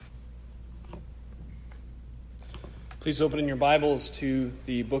Please open in your Bibles to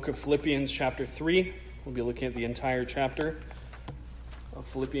the book of Philippians chapter 3. We'll be looking at the entire chapter of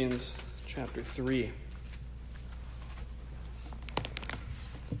Philippians chapter 3.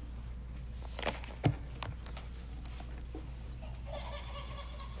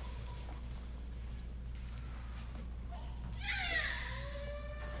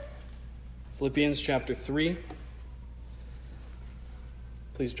 Philippians chapter 3.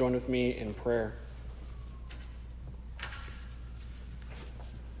 Please join with me in prayer.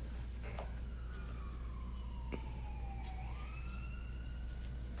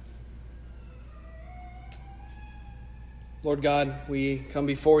 Lord God, we come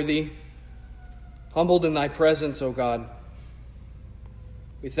before Thee, humbled in Thy presence, O God.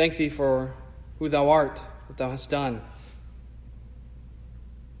 We thank Thee for who Thou art, what Thou hast done.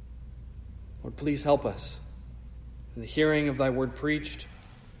 Lord, please help us in the hearing of Thy word preached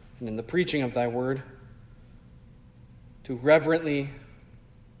and in the preaching of Thy word to reverently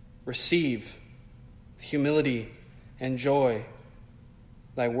receive with humility and joy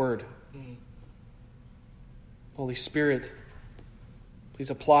Thy word. Holy Spirit, please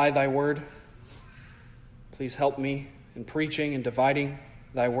apply Thy word. Please help me in preaching and dividing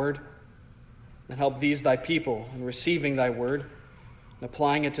Thy word, and help these Thy people in receiving Thy word and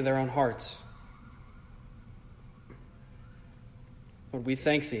applying it to their own hearts. Lord, we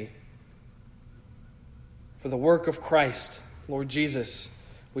thank Thee for the work of Christ, Lord Jesus.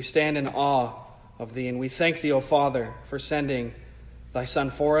 We stand in awe of Thee, and we thank Thee, O Father, for sending Thy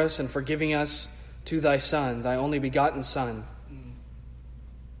Son for us and for giving us to Thy Son, Thy only begotten Son,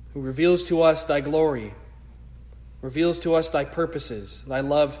 who reveals to us Thy glory, reveals to us Thy purposes, Thy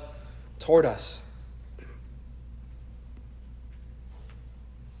love toward us.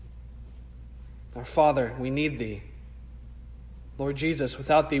 Our Father, we need Thee. Lord Jesus,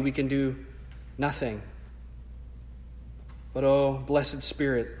 without Thee we can do nothing. But, oh, blessed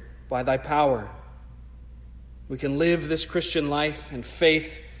Spirit, by Thy power, we can live this Christian life in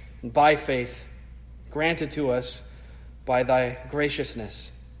faith and by faith, granted to us by Thy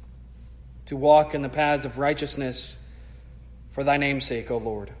graciousness, to walk in the paths of righteousness for Thy name's sake, O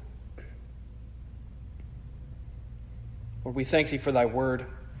Lord. Lord, we thank Thee for Thy word.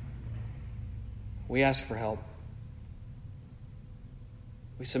 We ask for help.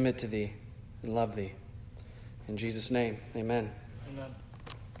 We submit to Thee and love Thee. In Jesus' name, amen. Amen.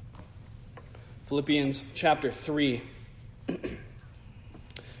 Philippians chapter 3.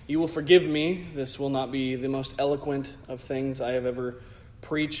 You will forgive me. This will not be the most eloquent of things I have ever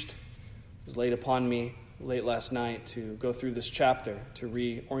preached. It was laid upon me late last night to go through this chapter, to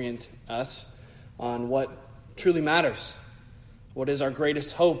reorient us on what truly matters. What is our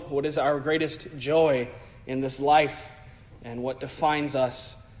greatest hope? What is our greatest joy in this life? And what defines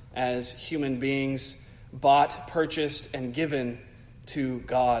us as human beings, bought, purchased, and given to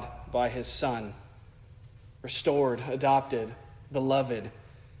God by His Son, restored, adopted, beloved,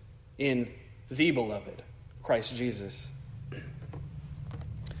 in the beloved, Christ Jesus.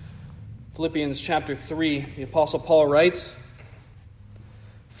 Philippians chapter 3, the Apostle Paul writes,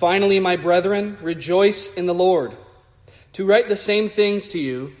 "Finally, my brethren, rejoice in the Lord. To write the same things to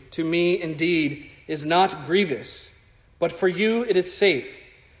you, to me indeed, is not grievous, but for you it is safe.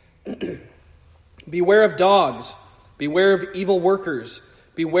 Beware of dogs, beware of evil workers,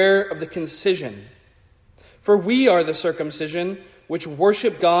 beware of the concision. For we are the circumcision, which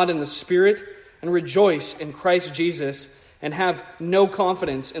worship God in the Spirit and rejoice in Christ Jesus and have no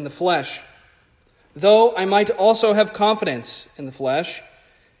confidence in the flesh. Though I might also have confidence in the flesh,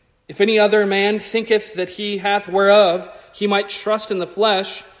 if any other man thinketh that he hath whereof he might trust in the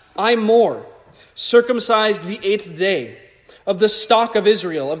flesh, I more, circumcised the 8th day, of the stock of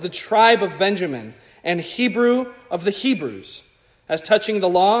Israel, of the tribe of Benjamin, and Hebrew of the Hebrews, as touching the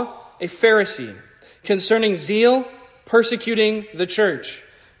law, a Pharisee, concerning zeal, persecuting the church,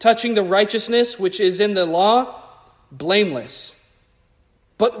 touching the righteousness which is in the law, blameless.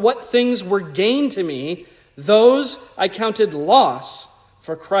 But what things were gain to me, those I counted loss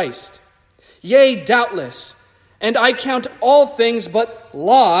for Christ. Yea, doubtless, and I count all things but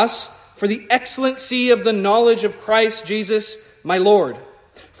loss for the excellency of the knowledge of Christ Jesus my Lord,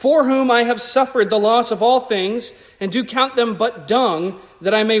 for whom I have suffered the loss of all things, and do count them but dung,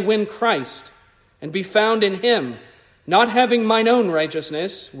 that I may win Christ, and be found in Him, not having mine own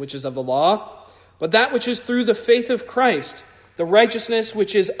righteousness, which is of the law, but that which is through the faith of Christ, the righteousness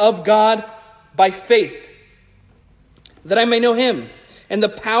which is of God by faith, that I may know Him, and the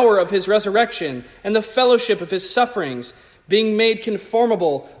power of His resurrection, and the fellowship of His sufferings, being made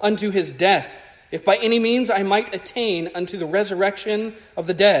conformable unto His death, if by any means I might attain unto the resurrection of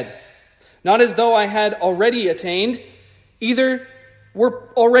the dead. Not as though I had already attained, either were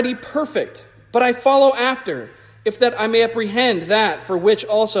already perfect, but I follow after, if that I may apprehend that for which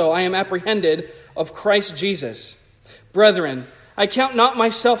also I am apprehended of Christ Jesus. Brethren, I count not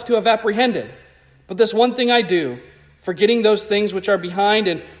myself to have apprehended, but this one thing I do, forgetting those things which are behind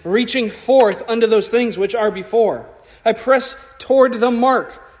and reaching forth unto those things which are before. I press toward the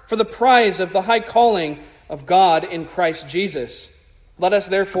mark for the prize of the high calling of God in Christ Jesus. Let us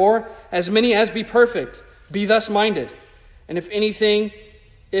therefore, as many as be perfect, be thus minded. And if anything,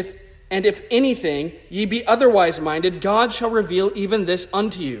 ye be otherwise minded, God shall reveal even this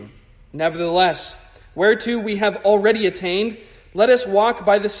unto you. Nevertheless, whereto we have already attained, let us walk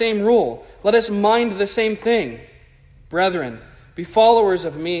by the same rule. Let us mind the same thing. Brethren, be followers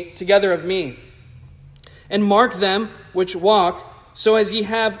of me, together of me, and mark them which walk, so as ye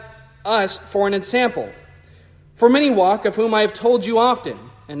have us for an ensample. For many walk, of whom I have told you often,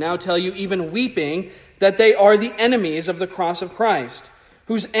 and now tell you even weeping, that they are the enemies of the cross of Christ,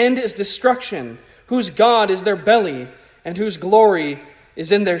 whose end is destruction, whose God is their belly, and whose glory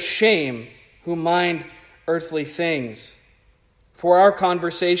is in their shame, who mind earthly things. For our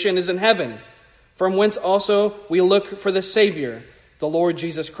conversation is in heaven, from whence also we look for the Savior, the Lord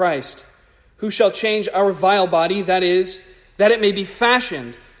Jesus Christ, who shall change our vile body, that is, that it may be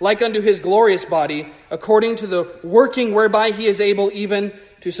fashioned like unto his glorious body, according to the working whereby he is able even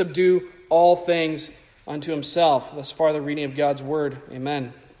to subdue all things unto himself. Thus far the reading of God's word.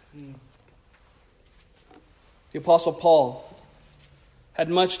 Amen. The Apostle Paul had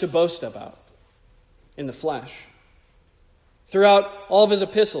much to boast about in the flesh. Throughout all of his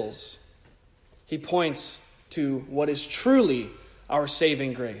epistles, he points to what is truly our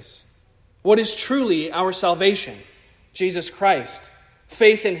saving grace, what is truly our salvation, Jesus Christ,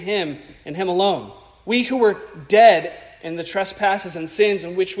 faith in him and him alone. We who were dead in the trespasses and sins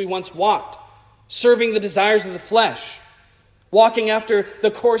in which we once walked, serving the desires of the flesh, walking after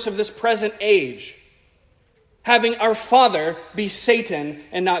the course of this present age, having our father be Satan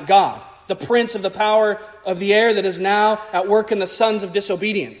and not God, the prince of the power of the air that is now at work in the sons of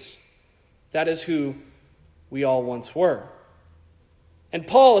disobedience. That is who we all once were. And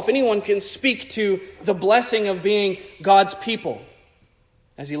Paul, if anyone can speak to the blessing of being God's people,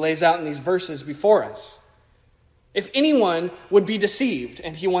 as he lays out in these verses before us, if anyone would be deceived,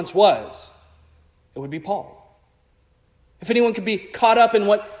 and he once was, it would be Paul. If anyone could be caught up in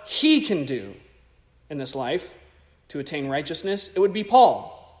what he can do in this life to attain righteousness, it would be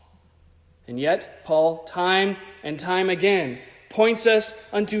Paul. And yet, Paul, time and time again, points us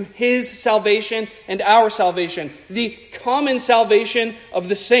unto his salvation and our salvation, the common salvation of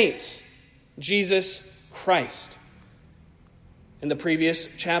the saints, Jesus Christ. In the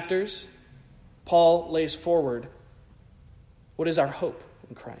previous chapters, Paul lays forward what is our hope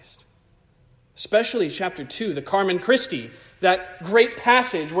in Christ. Especially chapter 2, the Carmen Christi, that great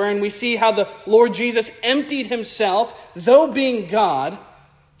passage wherein we see how the Lord Jesus emptied himself, though being God,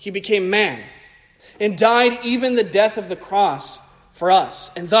 he became man, and died even the death of the cross for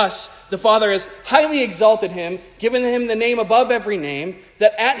us. And thus the Father has highly exalted him, given him the name above every name,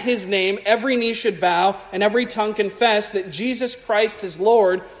 that at his name every knee should bow and every tongue confess that Jesus Christ is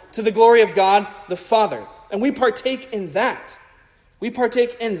Lord, to the glory of God the Father. And we partake in that. We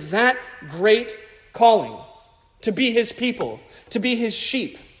partake in that great calling to be his people, to be his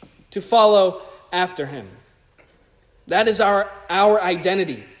sheep, to follow after him. That is our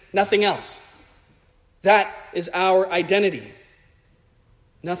identity, nothing else. That is our identity,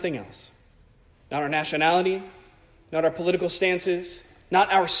 nothing else. Not our nationality, not our political stances,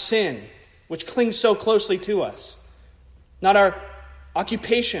 not our sin, which clings so closely to us, not our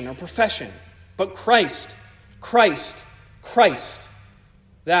occupation or profession, but Christ, Christ, Christ.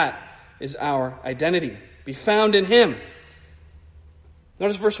 That is our identity. Be found in him.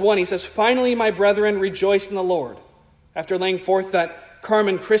 Notice verse 1, he says, "Finally, my brethren, rejoice in the Lord." After laying forth that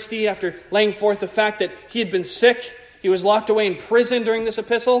Carmen Christi, after laying forth the fact that he had been sick, he was locked away in prison during this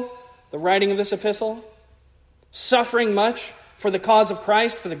epistle, the writing of this epistle, suffering much for the cause of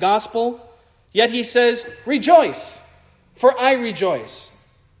Christ, for the gospel, yet he says, "Rejoice, for I rejoice."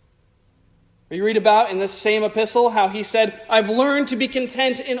 We read about in this same epistle how he said, "I've learned to be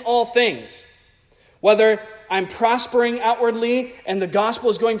content in all things." Whether I'm prospering outwardly and the gospel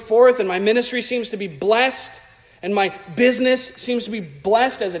is going forth and my ministry seems to be blessed and my business seems to be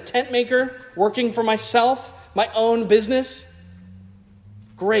blessed as a tent maker, working for myself, my own business,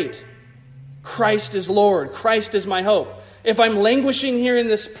 great. Christ is Lord. Christ is my hope. If I'm languishing here in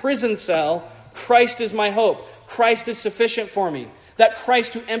this prison cell, Christ is my hope. Christ is sufficient for me. That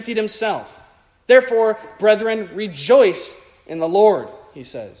Christ who emptied himself. Therefore, brethren, rejoice in the Lord, he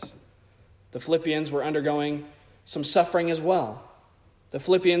says. The Philippians were undergoing some suffering as well. The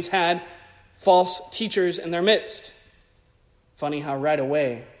Philippians had false teachers in their midst. Funny how right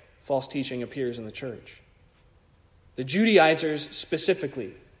away false teaching appears in the church. The Judaizers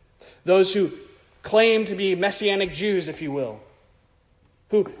specifically, those who claim to be Messianic Jews, if you will,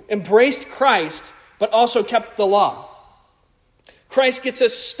 who embraced Christ but also kept the law. Christ gets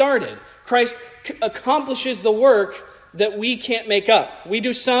us started. Christ accomplishes the work that we can't make up. We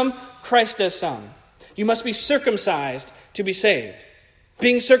do some, Christ does some. You must be circumcised to be saved.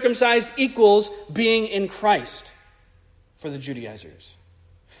 Being circumcised equals being in Christ for the Judaizers.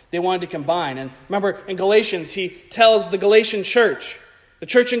 They wanted to combine. And remember, in Galatians, he tells the Galatian church, the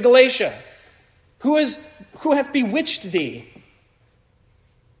church in Galatia, who hath bewitched thee,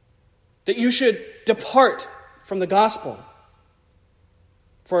 that you should depart from the gospel?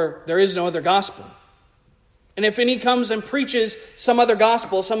 For there is no other gospel. And if any comes and preaches some other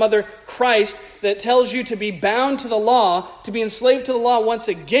gospel, some other Christ that tells you to be bound to the law, to be enslaved to the law once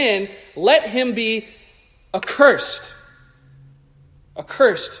again, let him be accursed.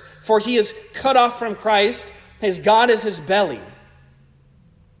 Accursed, for he is cut off from Christ. His God is his belly.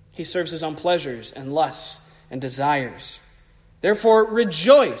 He serves his own pleasures and lusts and desires. Therefore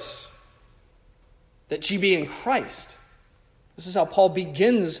rejoice that ye be in Christ. This is how Paul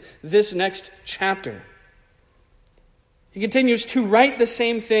begins this next chapter. He continues, to write the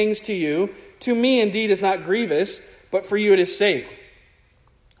same things to you. To me indeed is not grievous, but for you it is safe.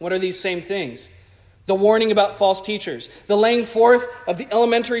 What are these same things? The warning about false teachers, the laying forth of the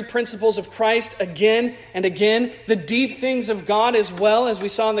elementary principles of Christ again and again, the deep things of God as well, as we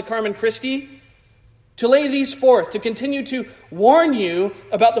saw in the Carmen Christi. To lay these forth, to continue to warn you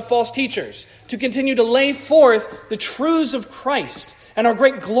about the false teachers, to continue to lay forth the truths of Christ and our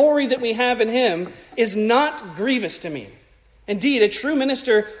great glory that we have in him is not grievous to me. Indeed, a true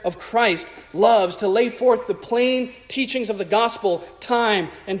minister of Christ loves to lay forth the plain teachings of the gospel time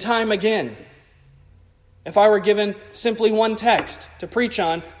and time again. If I were given simply one text to preach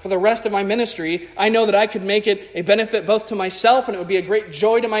on for the rest of my ministry, I know that I could make it a benefit both to myself, and it would be a great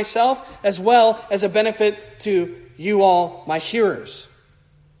joy to myself, as well as a benefit to you all, my hearers,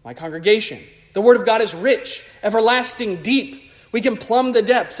 my congregation. The Word of God is rich, everlasting, deep. We can plumb the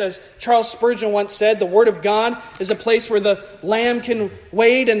depths. As Charles Spurgeon once said, the Word of God is a place where the lamb can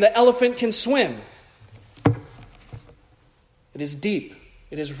wade and the elephant can swim. It is deep.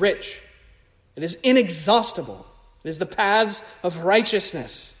 It is rich. It is inexhaustible. It is the paths of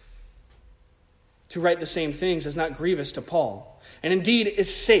righteousness. To write the same things is not grievous to Paul, and indeed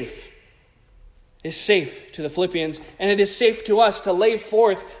is safe. Is safe to the Philippians, and it is safe to us to lay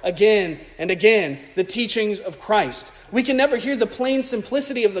forth again and again the teachings of Christ. We can never hear the plain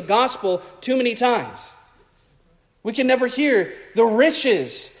simplicity of the gospel too many times. We can never hear the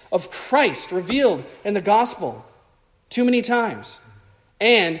riches of Christ revealed in the gospel too many times.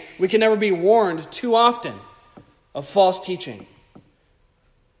 And we can never be warned too often of false teaching.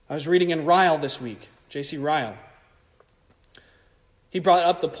 I was reading in Ryle this week, J.C. Ryle. He brought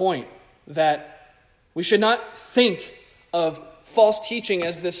up the point that we should not think of false teaching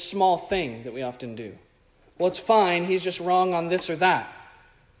as this small thing that we often do. Well, it's fine, he's just wrong on this or that.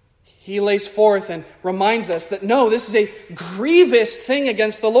 He lays forth and reminds us that no, this is a grievous thing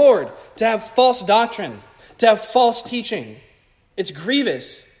against the Lord, to have false doctrine, to have false teaching. It's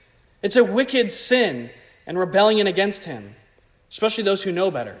grievous. It's a wicked sin and rebellion against him, especially those who know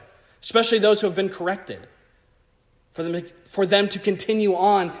better, especially those who have been corrected. For them to continue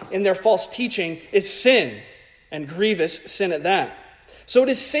on in their false teaching is sin, and grievous sin at that. So it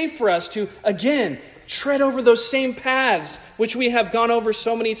is safe for us to, again, tread over those same paths which we have gone over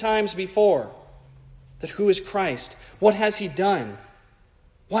so many times before. That who is Christ? What has he done?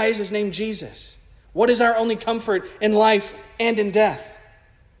 Why is his name Jesus? What is our only comfort in life and in death?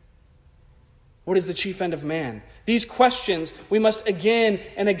 What is the chief end of man? These questions we must again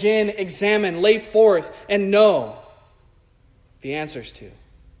and again examine, lay forth, and know the answers to.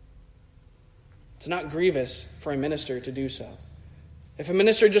 It's not grievous for a minister to do so. If a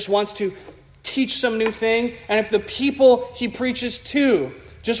minister just wants to teach some new thing, and if the people he preaches to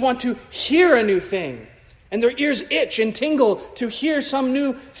just want to hear a new thing, and their ears itch and tingle to hear some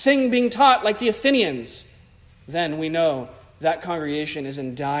new thing being taught like the Athenians, then we know that congregation is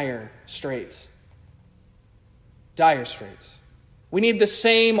in dire straits. Dire straits. We need the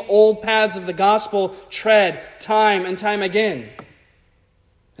same old paths of the gospel tread time and time again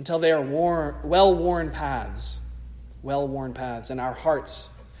until they are well-worn paths in our hearts,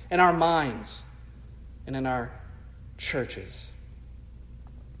 in our minds, and in our churches.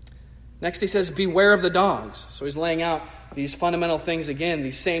 Next he says, beware of the dogs. So he's laying out these fundamental things again,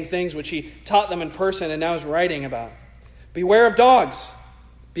 these same things which he taught them in person and now is writing about. Beware of dogs.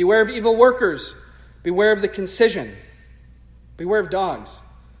 Beware of evil workers. Beware of the concision. Beware of dogs.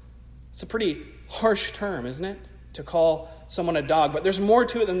 It's a pretty harsh term, isn't it? To call someone a dog. But there's more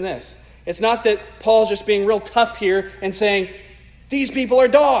to it than this. It's not that Paul's just being real tough here and saying, these people are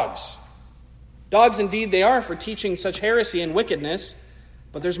dogs. Dogs indeed they are for teaching such heresy and wickedness,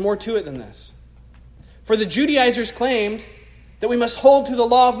 but there's more to it than this. For the Judaizers claimed that we must hold to the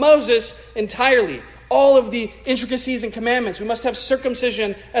law of Moses entirely, all of the intricacies and commandments. We must have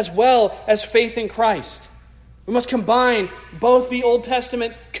circumcision as well as faith in Christ. We must combine both the Old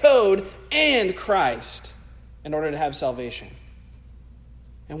Testament code and Christ in order to have salvation.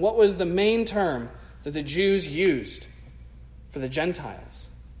 And what was the main term that the Jews used for the Gentiles?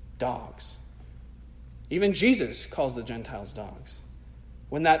 Dogs. Even Jesus calls the Gentiles dogs.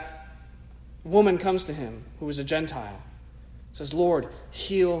 When that woman comes to him, who was a Gentile, says, Lord,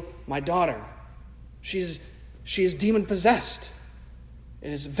 heal my daughter. She is demon-possessed.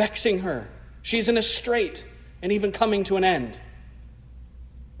 It is vexing her. She is in a strait and even coming to an end.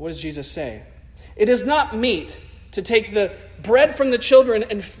 What does Jesus say? It is not meet to take the bread from the children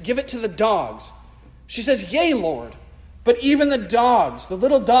and give it to the dogs. She says, yea, Lord, but even the dogs, the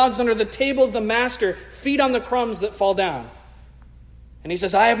little dogs under the table of the master, feed on the crumbs that fall down. And he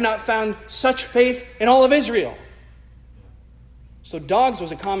says, I have not found such faith in all of Israel. So dogs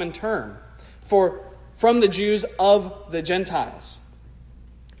was a common term from the Jews of the Gentiles.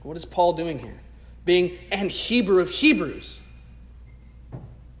 What is Paul doing here? Being an Hebrew of Hebrews,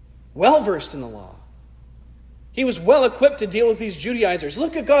 well-versed in the law. He was well-equipped to deal with these Judaizers.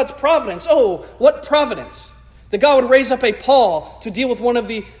 Look at God's providence. Oh, what providence! That God would raise up a Paul to deal with one of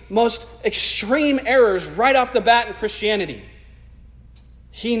the most extreme errors right off the bat in Christianity.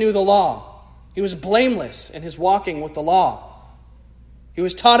 He knew the law. He was blameless in his walking with the law. He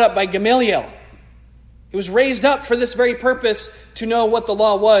was taught up by Gamaliel. He was raised up for this very purpose, to know what the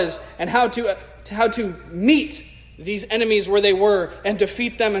law was and how to meet these enemies where they were and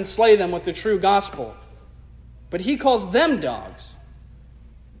defeat them and slay them with the true gospel. But he calls them dogs.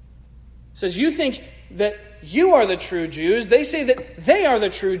 He says, you think that you are the true Jews. They say that they are the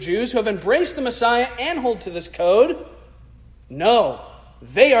true Jews who have embraced the Messiah and hold to this code. No,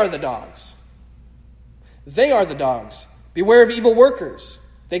 they are the dogs. They are the dogs. Beware of evil workers.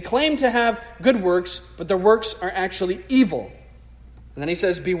 They claim to have good works, but their works are actually evil. And then he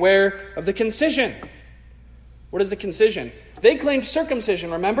says, beware of the concision. What is the concision? They claimed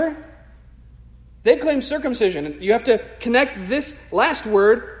circumcision, remember? They claimed circumcision. And you have to connect this last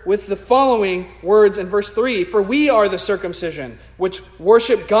word with the following words in verse 3. For we are the circumcision, which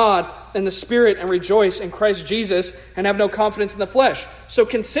worship God in the Spirit and rejoice in Christ Jesus and have no confidence in the flesh. So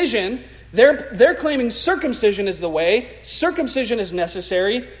concision, they're claiming circumcision is the way. Circumcision is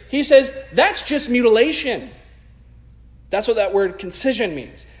necessary. He says that's just mutilation. That's what that word concision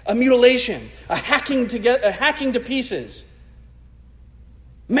means. A mutilation, a hacking to pieces.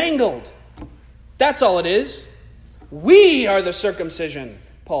 Mangled. That's all it is. We are the circumcision,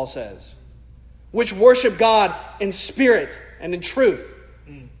 Paul says, which worship God in spirit and in truth,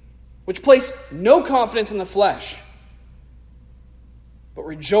 which place no confidence in the flesh, but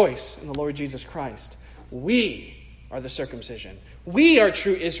rejoice in the Lord Jesus Christ. We are the circumcision. We are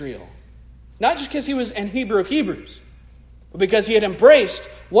true Israel. Not just because he was an Hebrew of Hebrews, but because he had embraced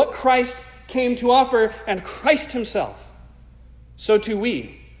what Christ came to offer and Christ himself. So too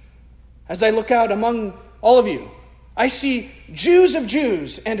we. As I look out among all of you, I see Jews of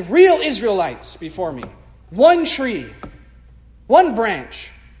Jews and real Israelites before me. One tree, one branch.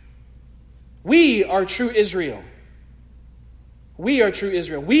 We are true Israel. We are true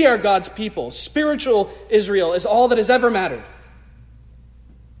Israel. We are God's people. Spiritual Israel is all that has ever mattered.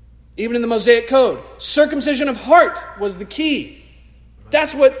 Even in the Mosaic Code, circumcision of heart was the key.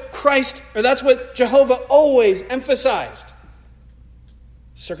 That's what that's what Jehovah always emphasized.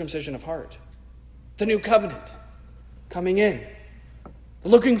 Circumcision of heart. The new covenant coming in.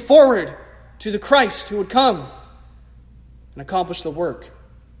 Looking forward to the Christ who would come and accomplish the work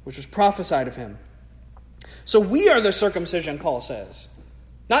which was prophesied of him. So we are the circumcision, Paul says.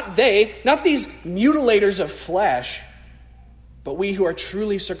 Not they, not these mutilators of flesh, but we who are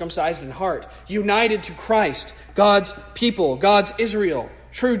truly circumcised in heart, united to Christ, God's people, God's Israel,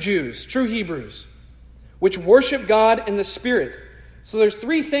 true Jews, true Hebrews, which worship God in the Spirit. So there's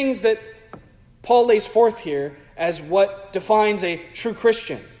three things that Paul lays forth here as what defines a true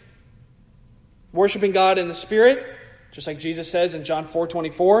Christian. Worshiping God in the Spirit, just like Jesus says in John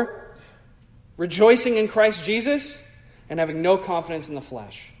 4:24. Rejoicing in Christ Jesus, and having no confidence in the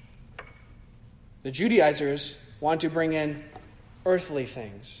flesh. The Judaizers want to bring in earthly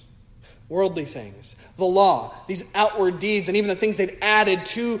things, worldly things, the law, these outward deeds, and even the things they'd added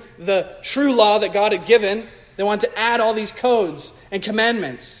to the true law that God had given. They want to add all these codes and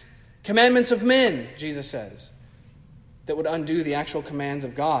commandments of men, Jesus says, that would undo the actual commands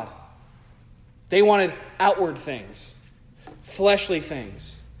of God. They wanted outward things, fleshly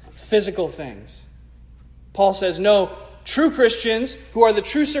things, physical things. Paul says, no, true Christians who are the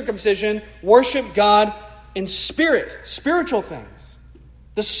true circumcision worship God in spirit, spiritual things,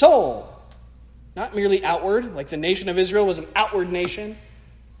 the soul, not merely outward, like the nation of Israel was an outward nation,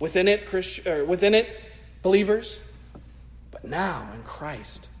 within it believers, but now in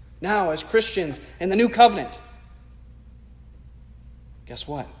Christ, now as Christians in the new covenant. Guess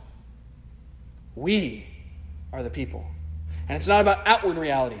what? We are the people. And it's not about outward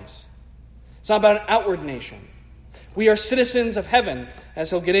realities. It's not about an outward nation. We are citizens of heaven, as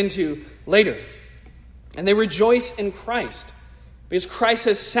he'll get into later. And they rejoice in Christ, because Christ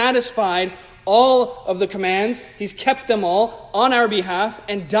has satisfied all of the commands. He's kept them all on our behalf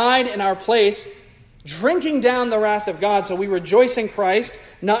and died in our place, drinking down the wrath of God. So we rejoice in Christ,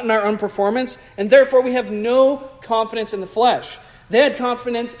 not in our own performance, and therefore we have no confidence in the flesh. They had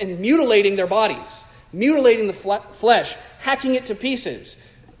confidence in mutilating their bodies, mutilating the flesh, hacking it to pieces.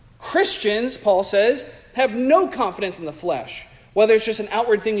 Christians, Paul says, have no confidence in the flesh. Whether it's just an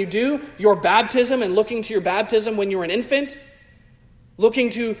outward thing you do, your baptism and looking to your baptism when you're an infant, looking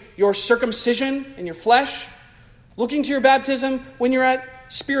to your circumcision in your flesh, looking to your baptism when you're at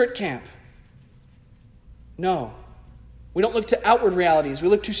spirit camp. No, we don't look to outward realities. We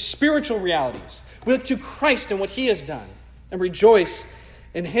look to spiritual realities. We look to Christ and what he has done and rejoice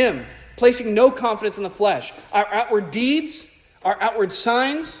in him, placing no confidence in the flesh. Our outward deeds, our outward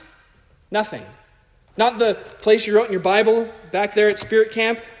signs, nothing. Not the place you wrote in your Bible back there at Spirit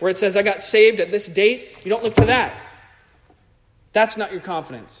Camp where it says, I got saved at this date. You don't look to that. That's not your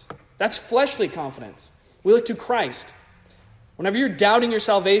confidence. That's fleshly confidence. We look to Christ. Whenever you're doubting your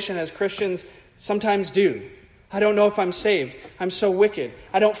salvation, as Christians sometimes do, I don't know if I'm saved. I'm so wicked.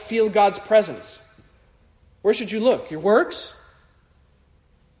 I don't feel God's presence. Where should you look? Your works?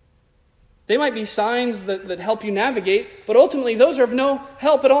 They might be signs that help you navigate, but ultimately those are of no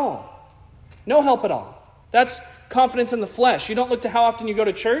help at all. No help at all. That's confidence in the flesh. You don't look to how often you go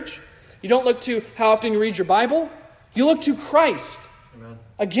to church. You don't look to how often you read your Bible. You look to Christ. Amen.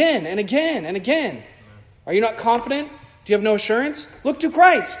 Again and again and again. Amen. Are you not confident? Do you have no assurance? Look to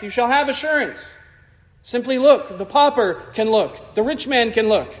Christ. You shall have assurance. Simply look. The pauper can look. The rich man can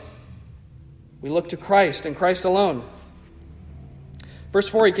look. We look to Christ and Christ alone. Verse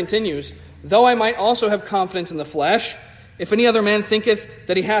 4, he continues, though I might also have confidence in the flesh, if any other man thinketh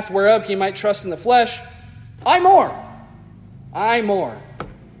that he hath whereof he might trust in the flesh, I more,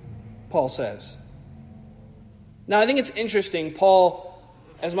 Paul says. Now, I think it's interesting, Paul,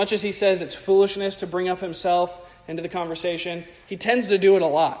 as much as he says it's foolishness to bring up himself into the conversation, he tends to do it a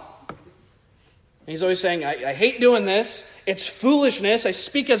lot. And he's always saying, I hate doing this. It's foolishness. I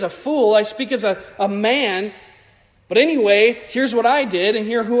speak as a fool. I speak as a man. But anyway, here's what I did, and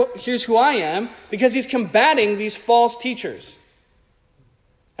here's who I am, because he's combating these false teachers.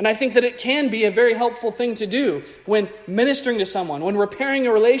 And I think that it can be a very helpful thing to do when ministering to someone, when repairing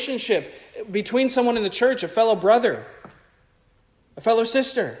a relationship between someone in the church, a fellow brother, a fellow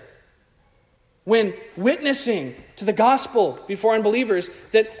sister, when witnessing to the gospel before unbelievers,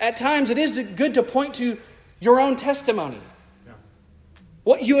 that at times it is good to point to your own testimony,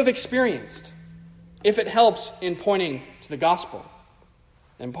 what you have experienced, if it helps in pointing to the gospel.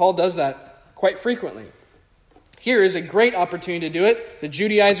 And Paul does that quite frequently. Here is a great opportunity to do it. The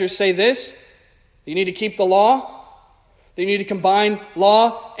Judaizers say this: you need to keep the law, that you need to combine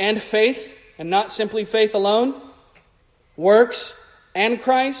law and faith, and not simply faith alone, works and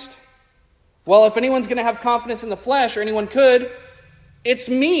Christ. Well, if anyone's going to have confidence in the flesh, or anyone could, it's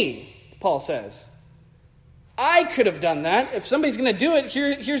me, Paul says. I could have done that. If somebody's going to do it,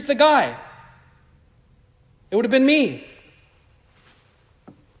 here's the guy. It would have been me.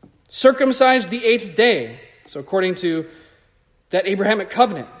 Circumcised the 8th day. So according to that Abrahamic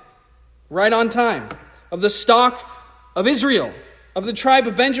covenant, right on time, of the stock of Israel, of the tribe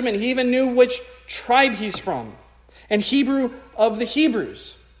of Benjamin. He even knew which tribe he's from. And Hebrew of the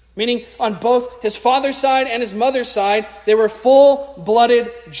Hebrews. Meaning on both his father's side and his mother's side, they were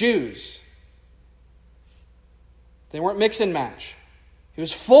full-blooded Jews. They weren't mix and match. He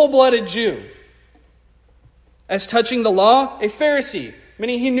was full-blooded Jew. As touching the law, a Pharisee,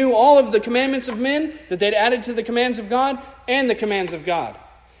 meaning he knew all of the commandments of men that they'd added to the commands of God and the commands of God.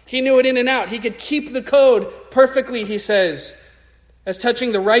 He knew it in and out. He could keep the code perfectly, he says. As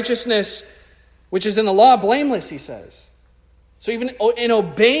touching the righteousness which is in the law blameless, he says. So even in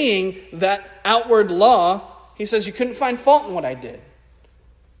obeying that outward law, he says you couldn't find fault in what I did.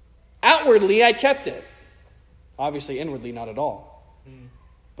 Outwardly, I kept it. Obviously, inwardly, not at all.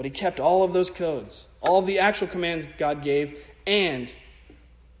 But he kept all of those codes, all of the actual commands God gave, and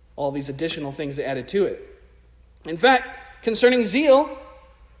all these additional things they added to it. In fact, concerning zeal,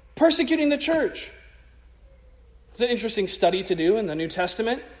 persecuting the church. It's an interesting study to do in the New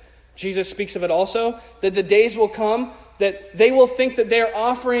Testament. Jesus speaks of it also, that the days will come that they will think that they are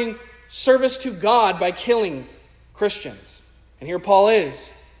offering service to God by killing Christians. And here Paul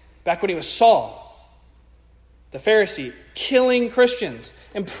is, back when he was Saul, the Pharisee, killing Christians,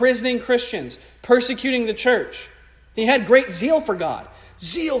 imprisoning Christians, persecuting the church. He had great zeal for God.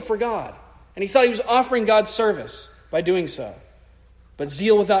 And he thought he was offering God service by doing so. But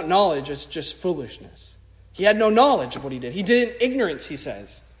zeal without knowledge is just foolishness. He had no knowledge of what he did. He did it in ignorance, he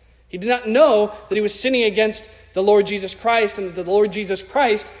says. He did not know that he was sinning against the Lord Jesus Christ, and that the Lord Jesus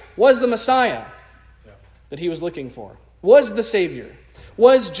Christ was the Messiah that he was looking for, was the Savior,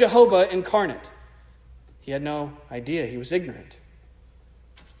 was Jehovah incarnate. He had no idea. He was ignorant.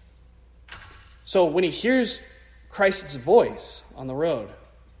 So when he hears Christ's voice on the road,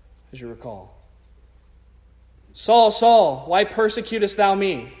 as you recall, Saul, Saul, why persecutest thou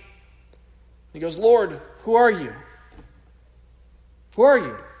me? He goes, Lord, who are you? Who are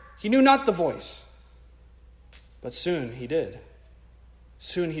you? He knew not the voice. But soon he did.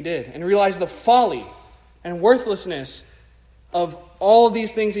 And realized the folly and worthlessness of all of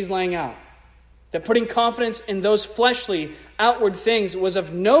these things he's laying out. That putting confidence in those fleshly, outward things was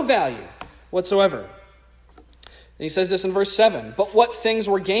of no value whatsoever. And he says this in verse 7, but what things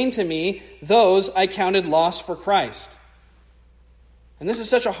were gained to me, those I counted loss for Christ. And this is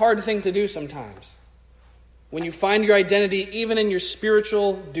such a hard thing to do sometimes. When you find your identity even in your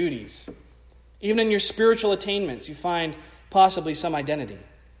spiritual duties, even in your spiritual attainments, you find possibly some identity.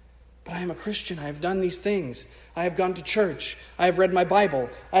 But I am a Christian. I have done these things. I have gone to church. I have read my Bible.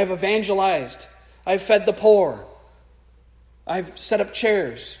 I have evangelized. I have fed the poor. I've set up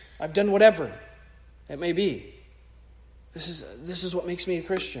chairs. I've done whatever it may be. This is what makes me a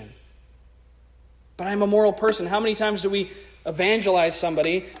Christian. But I'm a moral person. How many times do we evangelize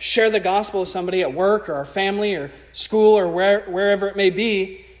somebody, share the gospel with somebody at work or our family or school or wherever it may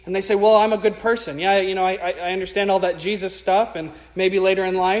be, and they say, well, I'm a good person. Yeah, I understand all that Jesus stuff, and maybe later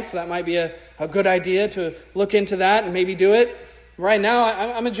in life that might be a good idea to look into that and maybe do it. Right now,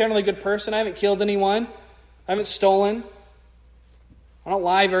 I'm a generally good person. I haven't killed anyone. I haven't stolen. I don't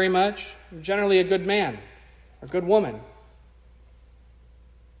lie very much. I'm generally a good man or good woman.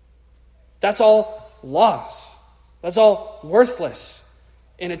 That's all loss. That's all worthless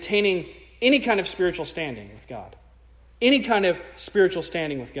in attaining any kind of spiritual standing with God. Any kind of spiritual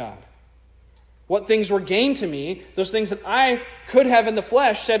standing with God. What things were gained to me, those things that I could have in the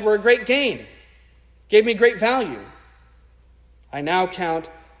flesh said were a great gain, gave me great value, I now count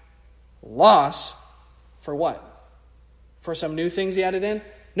loss for what? For some new things he added in?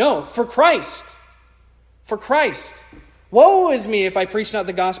 No, for Christ. For Christ. Woe is me if I preach not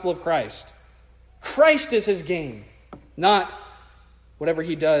the gospel of Christ. Christ is his gain, not whatever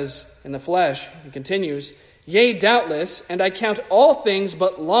he does in the flesh. He continues, yea, doubtless, and I count all things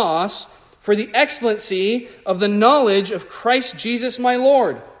but loss for the excellency of the knowledge of Christ Jesus my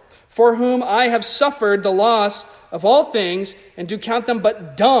Lord, for whom I have suffered the loss of all things, and do count them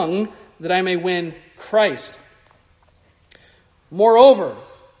but dung, that I may win Christ. Moreover,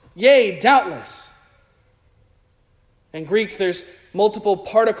 yea, doubtless. In Greek, there's multiple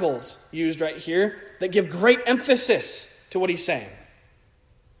particles used right here that give great emphasis to what he's saying.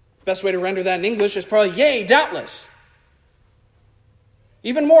 Best way to render that in English is probably, yea, doubtless.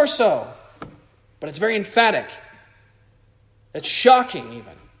 Even more so. But it's very emphatic. It's shocking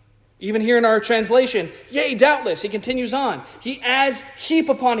even. Even here in our translation, yea, doubtless. He continues on. He adds heap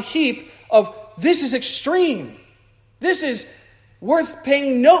upon heap of, this is extreme. This is worth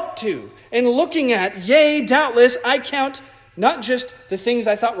paying note to and looking at. Yea, doubtless, I count not just the things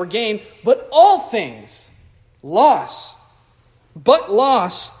I thought were gain, but all things loss. But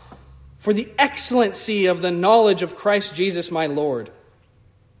loss for the excellency of the knowledge of Christ Jesus my Lord.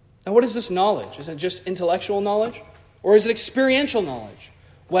 Now, what is this knowledge? Is it just intellectual knowledge? Or is it experiential knowledge?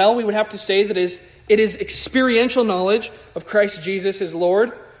 Well, we would have to say that it is experiential knowledge of Christ Jesus his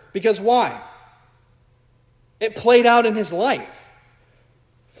Lord. Because why? It played out in his life.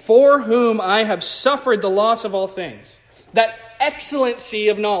 For whom I have suffered the loss of all things. That excellency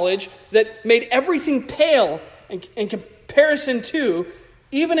of knowledge that made everything pale in comparison to,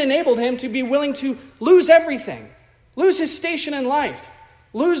 even enabled him to be willing to lose everything. Lose his station in life.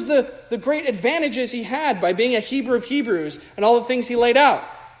 Lose the great advantages he had by being a Hebrew of Hebrews and all the things he laid out.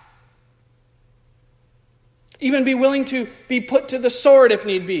 Even be willing to be put to the sword if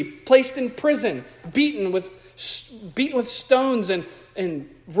need be, placed in prison, beaten with stones and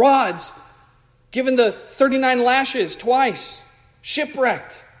rods, given the 39 lashes twice,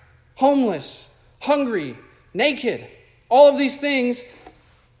 shipwrecked, homeless, hungry, naked. All of these things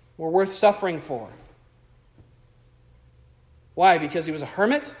were worth suffering for. Why? Because he was a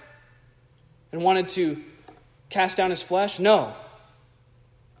hermit and wanted to cast down his flesh? No.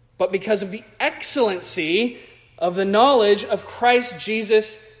 But because of the excellency of the knowledge of Christ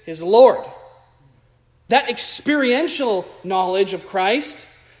Jesus, his Lord. That experiential knowledge of Christ,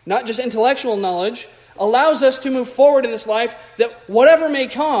 not just intellectual knowledge, allows us to move forward in this life that whatever may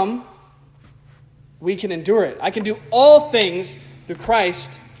come, we can endure it. I can do all things through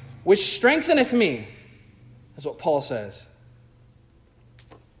Christ, which strengtheneth me. That's what Paul says.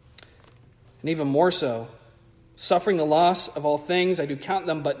 And even more so, suffering the loss of all things, I do count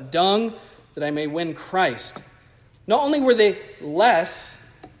them but dung, that I may win Christ. Not only were they less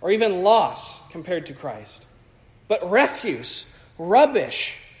or even loss compared to Christ, but refuse,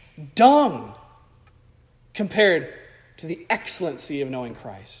 rubbish, dung compared to the excellency of knowing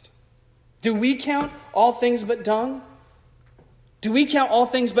Christ. Do we count all things but dung? Do we count all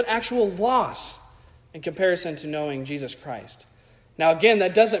things but actual loss in comparison to knowing Jesus Christ? Now again,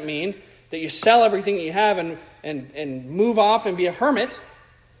 that doesn't mean that you sell everything that you have and move off and be a hermit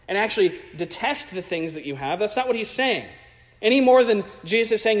and actually detest the things that you have. That's not what he's saying. Any more than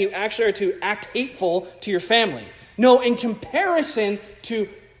Jesus is saying you actually are to act hateful to your family. No, in comparison to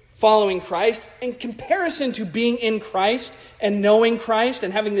following Christ, in comparison to being in Christ and knowing Christ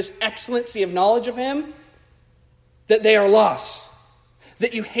and having this excellency of knowledge of him, that they are lost,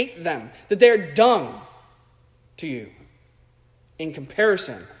 that you hate them, that they are dung to you in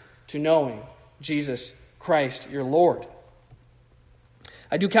comparison to knowing Jesus Christ, your Lord.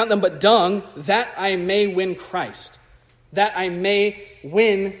 I do count them but dung, that I may win Christ. That I may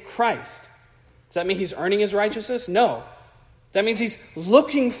win Christ. Does that mean he's earning his righteousness? No. That means he's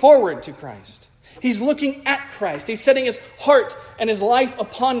looking forward to Christ. He's looking at Christ. He's setting his heart and his life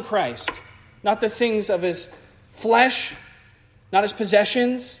upon Christ. Not the things of his flesh, not his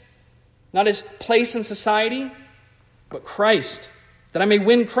possessions, not his place in society, but Christ. That I may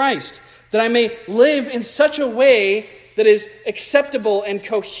win Christ. That I may live in such a way that is acceptable and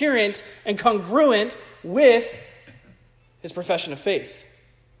coherent and congruent with his profession of faith.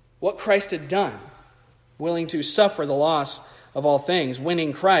 What Christ had done, willing to suffer the loss of all things,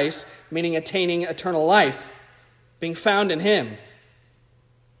 winning Christ, meaning attaining eternal life, being found in him.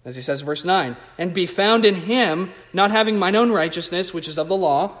 As he says, verse 9, and be found in him, not having mine own righteousness, which is of the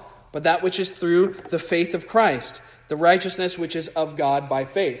law, but that which is through the faith of Christ, the righteousness which is of God by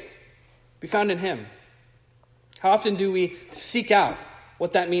faith. Be found in him. How often do we seek out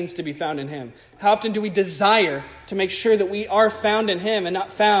what that means to be found in him? How often do we desire to make sure that we are found in him and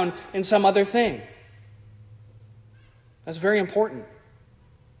not found in some other thing? That's very important.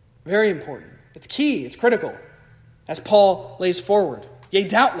 Very important. It's key. It's critical. As Paul lays forward. Yea,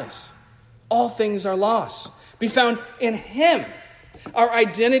 doubtless, all things are lost. Be found in him. Our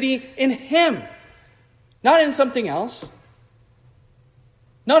identity in him. Not in something else.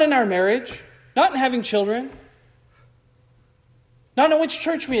 Not in our marriage. Not in having children. Not in which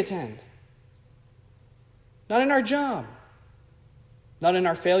church we attend. Not in our job. Not in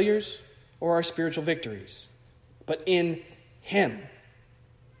our failures or our spiritual victories. But in him.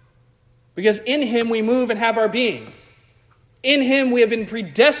 Because in him we move and have our being. In him we have been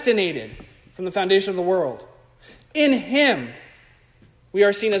predestinated from the foundation of the world. In him we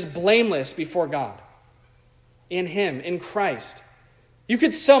are seen as blameless before God. In him, in Christ. You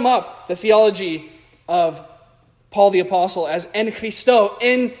could sum up the theology of Paul the Apostle as en Christo,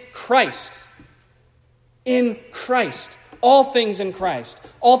 in Christ. In Christ. All things in Christ.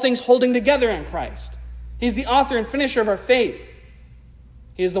 All things holding together in Christ. He's the author and finisher of our faith.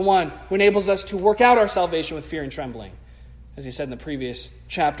 He is the one who enables us to work out our salvation with fear and trembling, as he said in the previous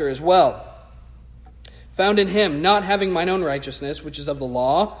chapter as well. Found in him, not having mine own righteousness, which is of the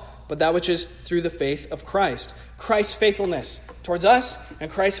law, but that which is through the faith of Christ. Christ's faithfulness towards us and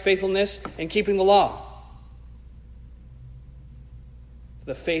Christ's faithfulness in keeping the law.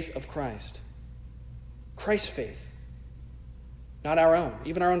 The faith of Christ. Christ's faith. Not our own.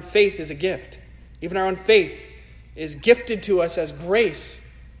 Even our own faith is a gift. Even our own faith is gifted to us as grace,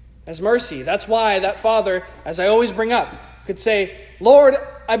 as mercy. That's why that father, as I always bring up, could say, Lord,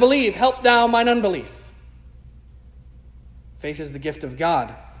 I believe, help thou mine unbelief. Faith is the gift of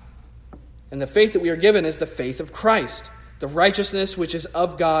God. And the faith that we are given is the faith of Christ. the righteousness which is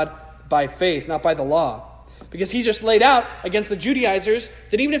of God by faith, not by the law. Because he just laid out against the Judaizers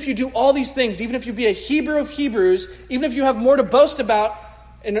that even if you do all these things, even if you be a Hebrew of Hebrews, even if you have more to boast about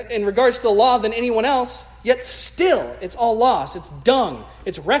in regards to the law than anyone else, yet still it's all loss, it's dung,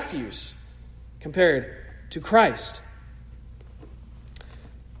 it's refuse compared to Christ.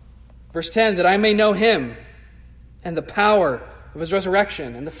 Verse 10, that I may know him and the power of his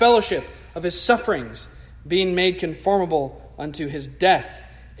resurrection and the fellowship of his sufferings, being made conformable unto his death,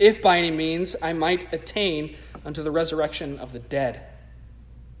 if by any means I might attain unto the resurrection of the dead.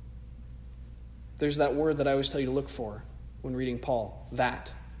 There's that word that I always tell you to look for when reading Paul.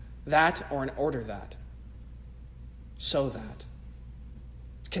 That. That or in order that. So that.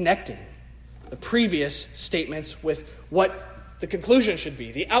 It's connecting the previous statements with what the conclusion should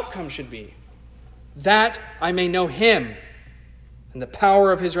be, the outcome should be. That I may know him and the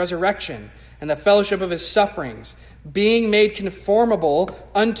power of his resurrection and the fellowship of his sufferings, being made conformable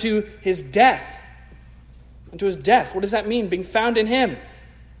unto his death. Unto his death. What does that mean? Being found in him.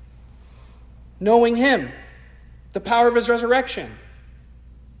 Knowing him. The power of his resurrection.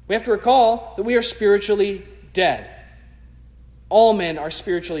 We have to recall that we are spiritually dead. All men are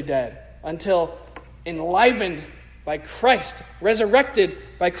spiritually dead until enlivened by Christ, resurrected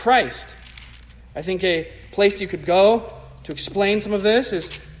by Christ. I think a place you could go to explain some of this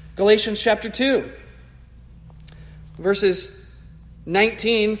is Galatians chapter 2, verses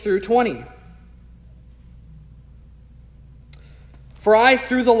 19 through 20. For I,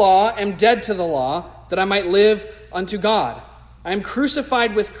 through the law, am dead to the law, that I might live unto God. I am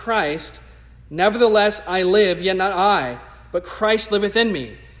crucified with Christ. Nevertheless I live, yet not I, but Christ liveth in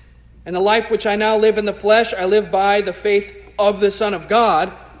me. And the life which I now live in the flesh, I live by the faith of the Son of God,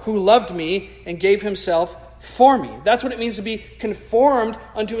 who loved me and gave himself for me. That's what it means to be conformed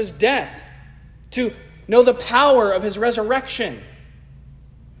unto his death. To know the power of his resurrection.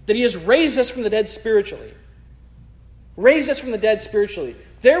 That he has raised us from the dead spiritually. Raised us from the dead spiritually.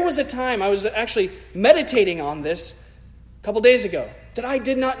 There was a time, I was actually meditating on this a couple days ago, that I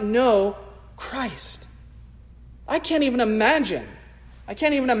did not know Christ. I can't even imagine.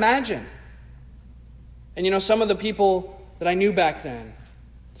 And you know, some of the people that I knew back then,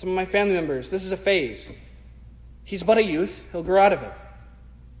 some of my family members, this is a phase. He's but a youth. He'll grow out of it.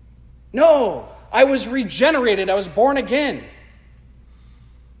 No, I was regenerated. I was born again.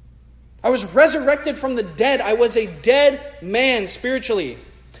 I was resurrected from the dead. I was a dead man spiritually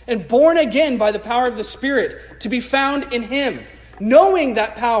and born again by the power of the Spirit to be found in him, knowing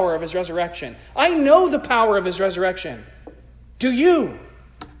that power of his resurrection. I know the power of his resurrection. Do you?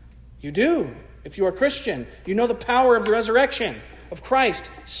 You do. If you are Christian, you know the power of the resurrection of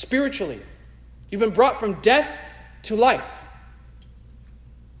Christ spiritually. You've been brought from death to life.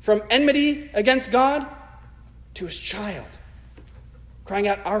 From enmity against God to his child. Crying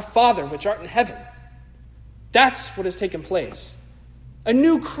out, Our Father, which art in heaven. That's what has taken place. A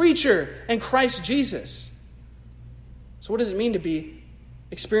new creature in Christ Jesus. So what does it mean to be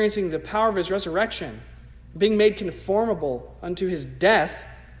experiencing the power of his resurrection? Being made conformable unto his death?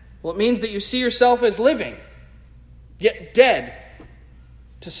 Well, it means that you see yourself as living, yet dead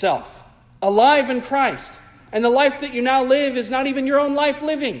to self. Alive in Christ. And the life that you now live is not even your own life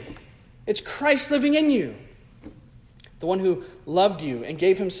living. It's Christ living in you. The one who loved you and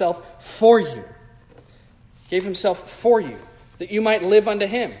gave himself for you. Gave himself for you, that you might live unto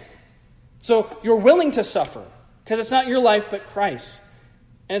him. So you're willing to suffer, because it's not your life but Christ.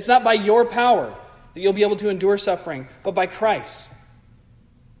 And it's not by your power that you'll be able to endure suffering, but by Christ.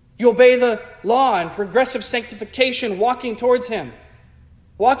 You obey the law and progressive sanctification, walking towards him.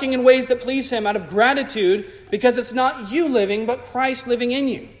 Walking in ways that please him out of gratitude, because it's not you living, but Christ living in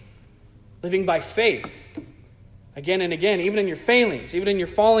you. Living by faith. Again and again, even in your failings, even in your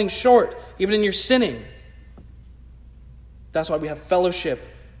falling short, even in your sinning. That's why we have fellowship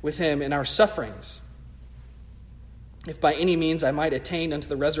with him in our sufferings. If by any means I might attain unto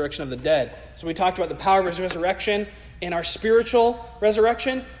the resurrection of the dead. So we talked about the power of his resurrection in our spiritual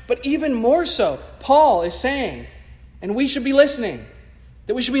resurrection, but even more so, Paul is saying, and we should be listening,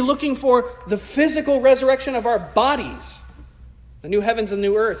 that we should be looking for the physical resurrection of our bodies, the new heavens and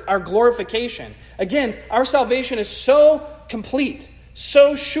new earth, our glorification. Again, our salvation is so complete,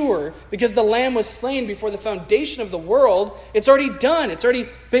 so sure, because the Lamb was slain before the foundation of the world. It's already done. It's already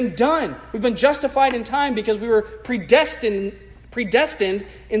been done. We've been justified in time because we were predestined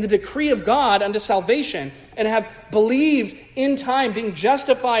in the decree of God unto salvation, and have believed in time, being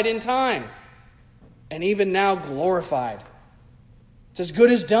justified in time, and even now glorified. It's as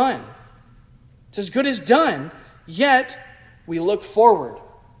good as done. It's as good as done, yet we look forward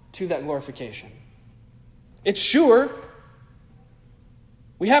to that glorification. It's sure.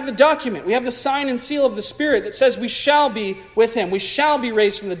 We have the document. We have the sign and seal of the Spirit that says we shall be with him. We shall be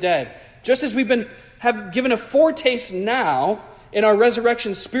raised from the dead. Just as we've have given a foretaste now in our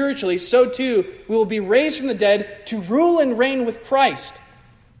resurrection spiritually, so too we will be raised from the dead to rule and reign with Christ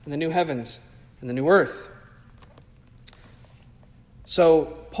in the new heavens and the new earth.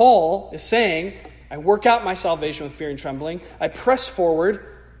 So Paul is saying, I work out my salvation with fear and trembling. I press forward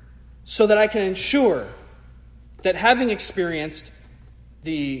so that I can ensure that having experienced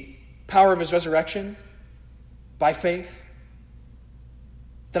the power of his resurrection by faith,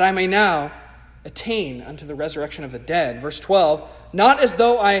 that I may now attain unto the resurrection of the dead. Verse 12, not as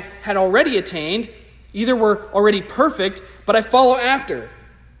though I had already attained, either were already perfect, but I follow after,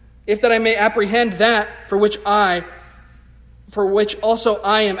 if that I may apprehend that for which also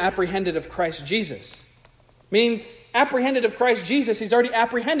I am apprehended of Christ Jesus. Meaning, apprehended of Christ Jesus, he's already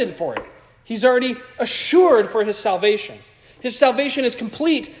apprehended for it. He's already assured for his salvation. His salvation is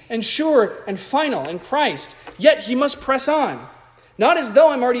complete and sure and final in Christ. Yet he must press on. Not as though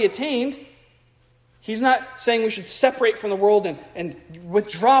I'm already attained. He's not saying we should separate from the world and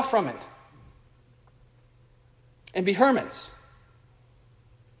withdraw from it and be hermits.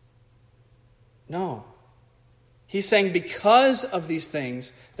 No. He's saying because of these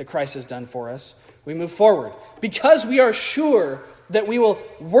things that Christ has done for us, we move forward. Because we are sure that we will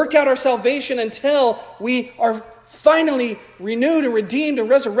work out our salvation until we are finally renewed and redeemed and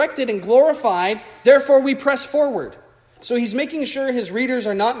resurrected and glorified, therefore we press forward. So he's making sure his readers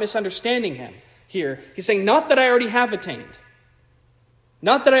are not misunderstanding him here. He's saying, not that I already have attained.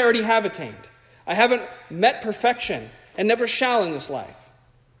 Not that I already have attained. I haven't met perfection and never shall in this life.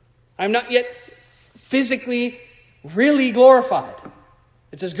 I'm not yet physically really glorified.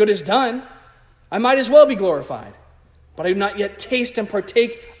 It's as good as done. I might as well be glorified. But I do not yet taste and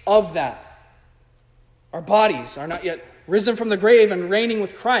partake of that. Our bodies are not yet risen from the grave and reigning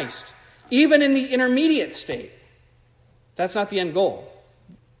with Christ. Even in the intermediate state. That's not the end goal.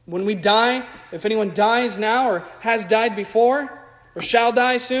 When we die, if anyone dies now or has died before, or shall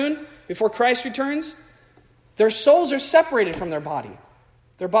die soon, before Christ returns, their souls are separated from their body.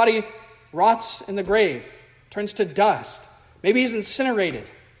 Their body rots in the grave, turns to dust. Maybe he's incinerated,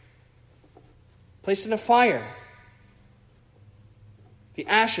 placed in a fire. The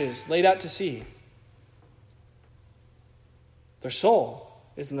ashes laid out to sea. Their soul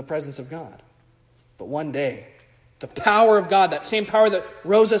is in the presence of God. But one day, the power of God, that same power that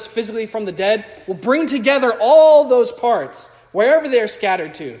rose us physically from the dead, will bring together all those parts, wherever they are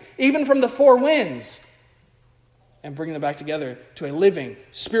scattered to, even from the four winds, and bring them back together to a living,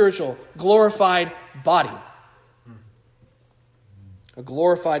 spiritual, glorified body. A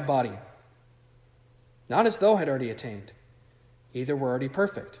glorified body. Not as though I had already attained. Either were already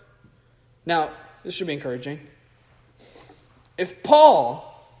perfect. Now, this should be encouraging. If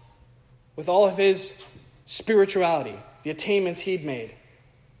Paul, with all of his spirituality, the attainments he'd made,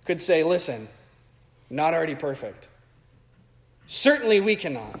 could say, listen, not already perfect. Certainly we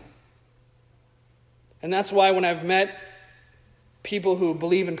cannot. And that's why when I've met people who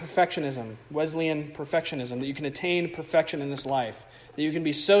believe in perfectionism, Wesleyan perfectionism, that you can attain perfection in this life, that you can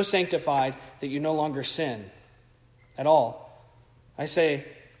be so sanctified that you no longer sin at all, I say,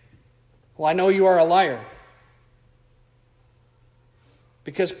 well, I know you are a liar.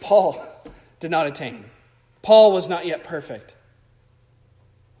 Because Paul did not attain. Paul was not yet perfect.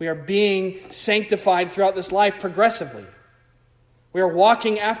 We are being sanctified throughout this life progressively. We are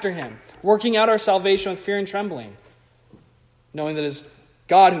walking after him, working out our salvation with fear and trembling, knowing that it is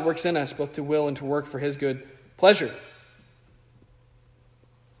God who works in us both to will and to work for his good pleasure.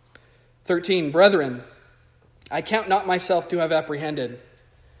 13, brethren, I count not myself to have apprehended,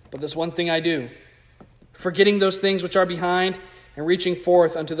 but this one thing I do, forgetting those things which are behind and reaching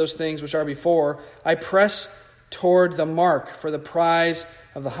forth unto those things which are before, I press toward the mark for the prize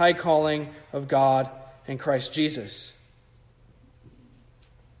of the high calling of God in Christ Jesus.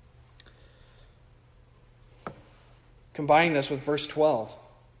 Combining this with verse 12,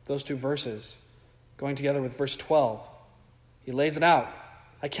 those two verses, going together with verse 12, he lays it out.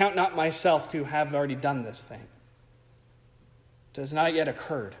 I count not myself to have already done this thing. It has not yet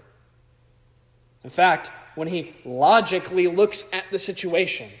occurred. In fact, when he logically looks at the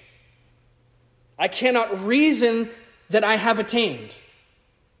situation, I cannot reason that I have attained,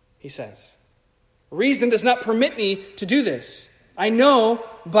 he says. Reason does not permit me to do this. I know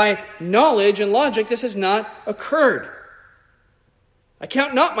by knowledge and logic this has not occurred. I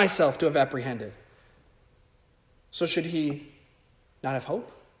count not myself to have apprehended. So should he not have hope?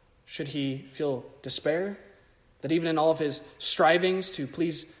 Should he feel despair? That even in all of his strivings to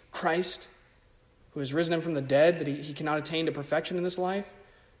please Christ, who has risen him from the dead, that he cannot attain to perfection in this life?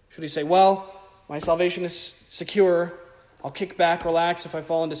 Should he say, well, my salvation is secure. I'll kick back, relax. If I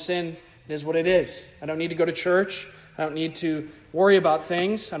fall into sin, it is what it is. I don't need to go to church. I don't need to worry about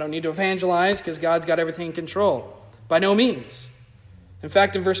things. I don't need to evangelize because God's got everything in control. By no means. In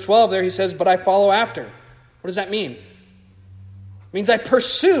fact, in verse 12 there he says, but I follow after. What does that mean? It means I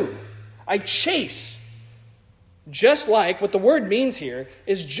pursue. I chase. Just like, what the word means here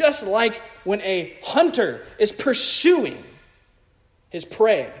is just like when a hunter is pursuing his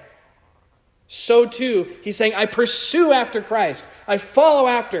prey. So too, he's saying, I pursue after Christ. I follow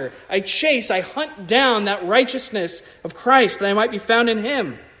after. I chase. I hunt down that righteousness of Christ that I might be found in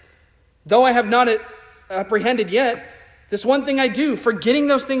him. Though I have not apprehended yet, this one thing I do, forgetting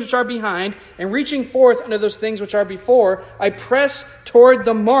those things which are behind and reaching forth unto those things which are before, I press toward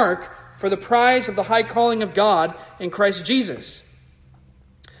the mark for the prize of the high calling of God in Christ Jesus.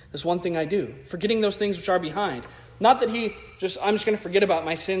 This one thing I do, forgetting those things which are behind. Not that I'm just going to forget about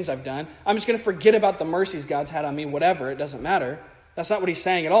my sins I've done. I'm just going to forget about the mercies God's had on me, whatever, it doesn't matter. That's not what he's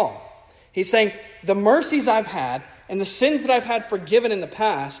saying at all. He's saying the mercies I've had and the sins that I've had forgiven in the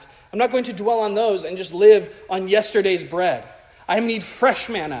past, I'm not going to dwell on those and just live on yesterday's bread. I need fresh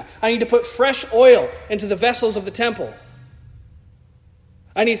manna. I need to put fresh oil into the vessels of the temple.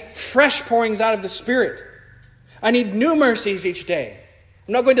 I need fresh pourings out of the Spirit. I need new mercies each day.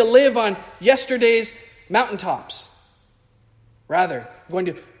 I'm not going to live on yesterday's mountaintops. Rather, I'm going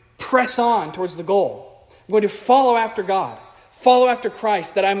to press on towards the goal. I'm going to follow after God, follow after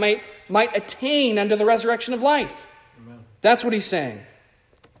Christ, that I might attain unto the resurrection of life. Amen. That's what he's saying.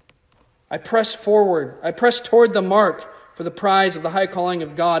 I press forward. I press toward the mark for the prize of the high calling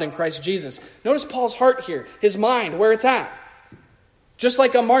of God in Christ Jesus. Notice Paul's heart here, his mind, where it's at. Just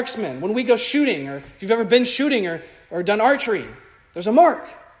like a marksman, when we go shooting, or if you've ever been shooting or done archery, there's a mark.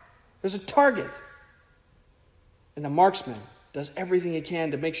 There's a target. And the marksman does everything he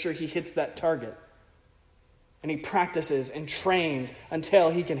can to make sure he hits that target. And he practices and trains until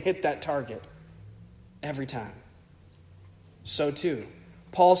he can hit that target every time. So too,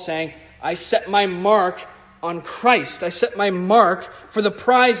 Paul's saying, I set my mark on Christ. I set my mark for the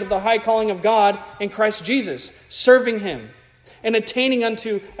prize of the high calling of God in Christ Jesus, serving him and attaining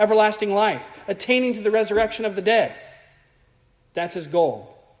unto everlasting life, attaining to the resurrection of the dead. That's his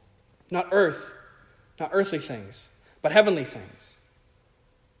goal. Not earthly things, but heavenly things.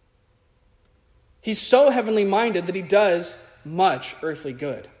 He's so heavenly minded that he does much earthly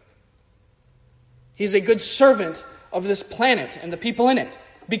good. He's a good servant of this planet and the people in it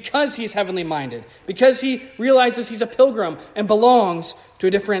because he's heavenly minded, because he realizes he's a pilgrim and belongs to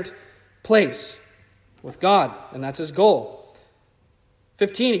a different place with God, and that's his goal.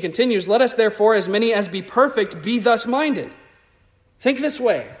 15, he continues, let us therefore, as many as be perfect, be thus minded. Think this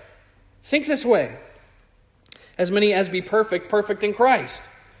way. Think this way. As many as be perfect, perfect in Christ.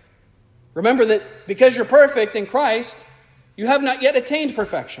 Remember that because you're perfect in Christ, you have not yet attained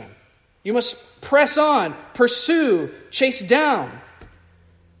perfection. You must press on, pursue, chase down.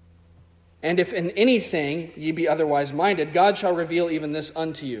 And if in anything ye be otherwise minded, God shall reveal even this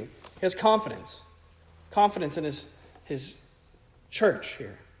unto you. He has confidence. Confidence in his church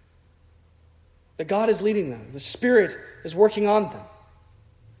here. That God is leading them. The Spirit is working on them.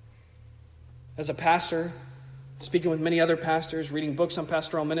 As a pastor, speaking with many other pastors, reading books on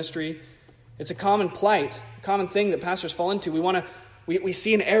pastoral ministry, it's a common plight, a common thing that pastors fall into. We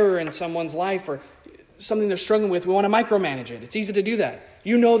see an error in someone's life or something they're struggling with. We want to micromanage it. It's easy to do that.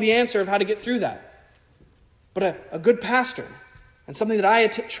 You know the answer of how to get through that. But a good pastor, and something that I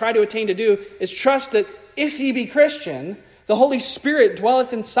try to attain to do, is trust that if ye be Christian, the Holy Spirit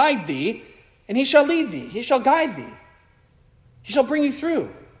dwelleth inside thee, and he shall lead thee, he shall guide thee, he shall bring you through.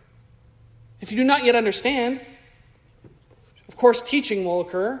 If you do not yet understand, of course teaching will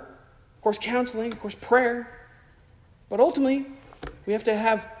occur, of course counseling, of course prayer, but ultimately we have to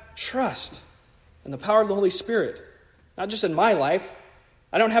have trust in the power of the Holy Spirit, not just in my life.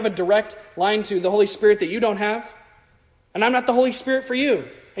 I don't have a direct line to the Holy Spirit that you don't have, and I'm not the Holy Spirit for you,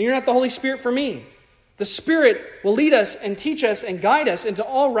 and you're not the Holy Spirit for me. The Spirit will lead us and teach us and guide us into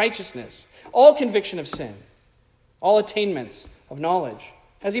all righteousness, all conviction of sin, all attainments of knowledge,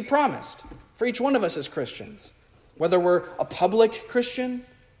 as he promised for each one of us as Christians, whether we're a public Christian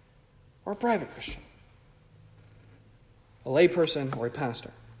or a private Christian, a lay person or a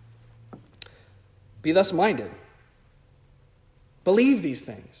pastor. Be thus minded. Believe these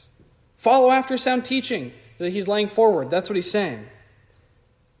things. Follow after sound teaching that he's laying forward. That's what he's saying.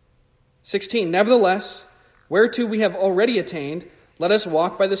 16, nevertheless, whereto we have already attained, let us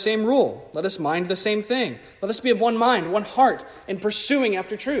walk by the same rule. Let us mind the same thing. Let us be of one mind, one heart, in pursuing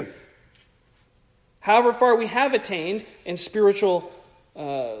after truth. However far we have attained in spiritual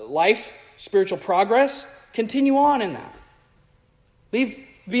life, spiritual progress, continue on in that. Leave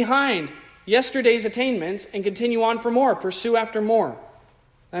behind yesterday's attainments and continue on for more. Pursue after more.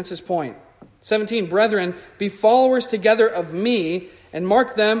 That's his point. 17, brethren, be followers together of me, and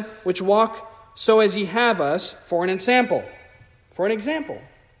mark them which walk so as ye have us for an ensample. For an example.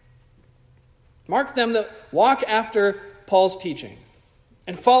 Mark them that walk after Paul's teaching,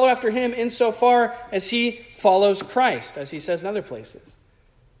 and follow after him insofar as he follows Christ, as he says in other places.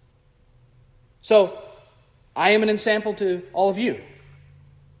 So, I am an ensample to all of you.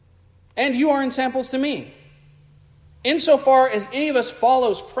 And you are ensamples to me. Insofar as any of us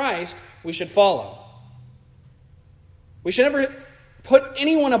follows Christ, we should follow. We should never put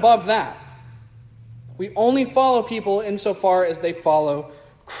anyone above that. We only follow people insofar as they follow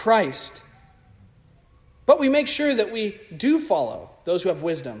Christ. But we make sure that we do follow those who have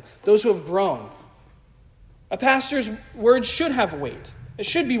wisdom, those who have grown. A pastor's words should have weight. It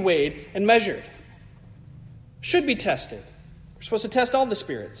should be weighed and measured. It should be tested. We're supposed to test all the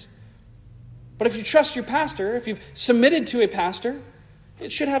spirits. But if you trust your pastor, if you've submitted to a pastor,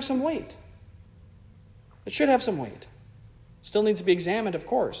 it should have some weight. It should have some weight. It still needs to be examined, of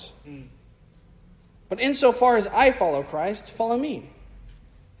course. But insofar as I follow Christ, follow me.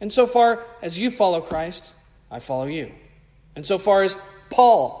 Insofar as you follow Christ, I follow you. Insofar as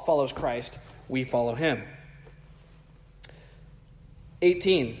Paul follows Christ, we follow him.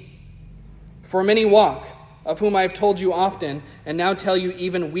 18. For many walk, of whom I have told you often, and now tell you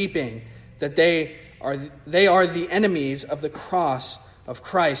even weeping, that they are the enemies of the cross of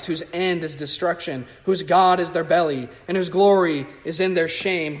Christ, whose end is destruction, whose God is their belly, and whose glory is in their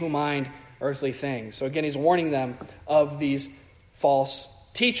shame, who mind earthly things. So again, he's warning them of these false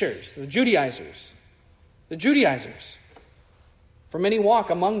teachers, the Judaizers. The Judaizers. For many walk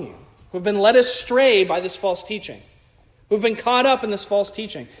among you, who have been led astray by this false teaching, who have been caught up in this false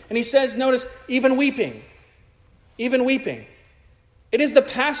teaching. And he says, notice, even weeping. Even weeping. It is the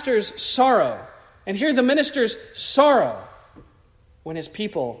pastor's sorrow, and here the minister's sorrow, when his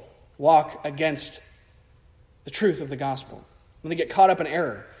people walk against the truth of the gospel, when they get caught up in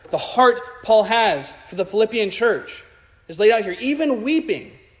error. The heart Paul has for the Philippian church is laid out here, even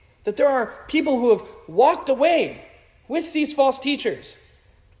weeping, that there are people who have walked away with these false teachers.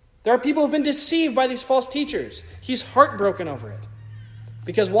 There are people who have been deceived by these false teachers. He's heartbroken over it.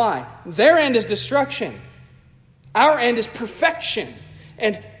 Because why? Their end is destruction. Our end is perfection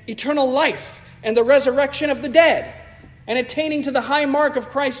and eternal life and the resurrection of the dead and attaining to the high mark of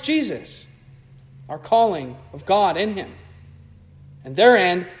Christ Jesus, our calling of God in him. And their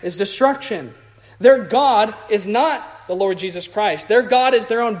end is destruction. Their God is not the Lord Jesus Christ. Their God is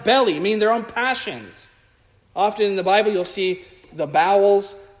their own belly, meaning their own passions. Often in the Bible you'll see the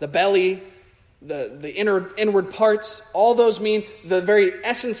bowels, the belly, the inward parts. All those mean the very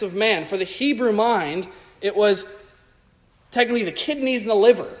essence of man. For the Hebrew mind, it was technically the kidneys and the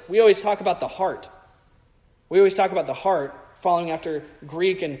liver. We always talk about the heart. We always talk about the heart, following after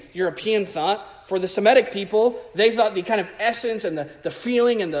Greek and European thought. For the Semitic people, they thought the kind of essence and the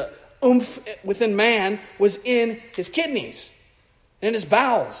feeling and the oomph within man was in his kidneys and in his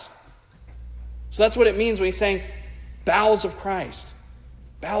bowels. So that's what it means when he's saying bowels of Christ,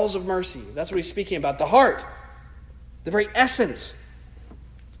 bowels of mercy. That's what he's speaking about, the heart, the very essence.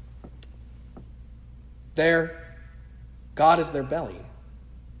 God is their belly.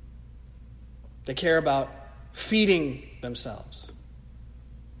 They care about feeding themselves.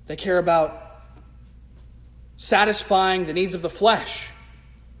 They care about satisfying the needs of the flesh.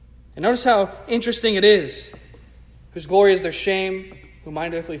 And notice how interesting it is. Whose glory is their shame, who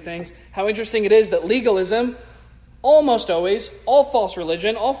mind earthly things. How interesting it is that legalism almost always, all false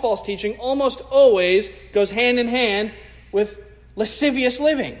religion, all false teaching, almost always goes hand in hand with lascivious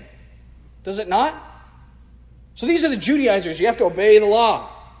living. Does it not? So these are the Judaizers. You have to obey the law.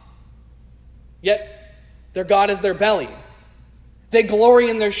 Yet their God is their belly. They glory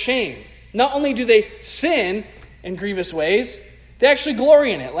in their shame. Not only do they sin in grievous ways, they actually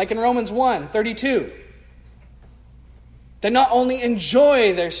glory in it, like in Romans 1:32. They not only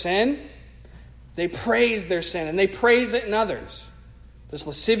enjoy their sin, they praise their sin, and they praise it in others. This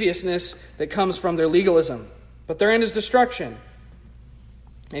lasciviousness that comes from their legalism. But their end is destruction.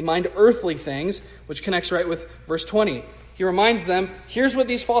 They mind earthly things, which connects right with verse 20. He reminds them, here's what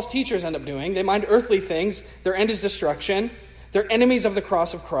these false teachers end up doing. They mind earthly things. Their end is destruction. They're enemies of the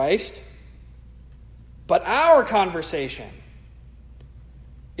cross of Christ. But our conversation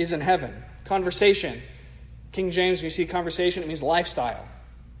is in heaven. Conversation. King James, when you see conversation, it means lifestyle.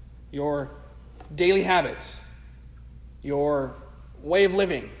 Your daily habits. Your way of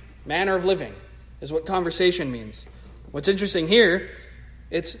living. Manner of living is what conversation means. What's interesting here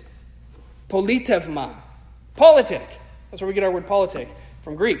It's politevma. Politic. That's where we get our word politic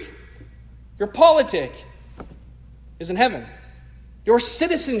from Greek. Your politic is in heaven. Your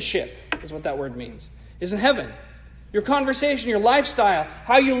citizenship is what that word means, is in heaven. Your conversation, your lifestyle,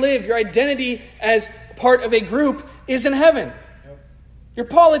 how you live, your identity as part of a group is in heaven. Your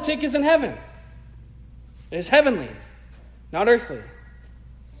politic is in heaven. It is heavenly, not earthly.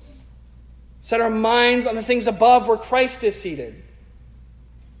 Set our minds on the things above where Christ is seated,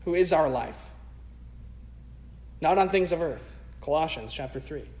 who is our life. Not on things of earth. Colossians chapter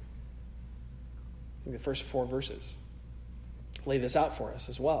 3. The first 4 verses lay this out for us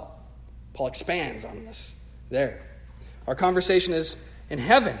as well. Paul expands on this there. Our conversation is in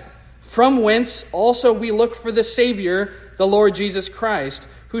heaven, from whence also we look for the Savior, the Lord Jesus Christ,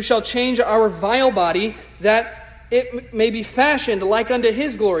 who shall change our vile body, that it may be fashioned like unto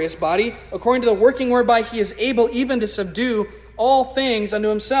his glorious body, according to the working whereby he is able even to subdue all things unto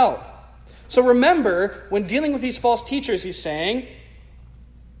himself. So remember, when dealing with these false teachers, he's saying,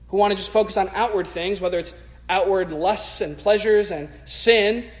 who want to just focus on outward things, whether it's outward lusts and pleasures and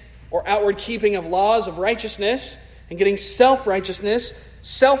sin, or outward keeping of laws of righteousness, and getting self-righteousness,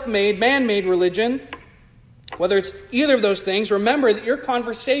 self-made, man-made religion, whether it's either of those things, remember that your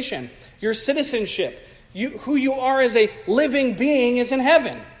conversation, your citizenship, who you are as a living being is in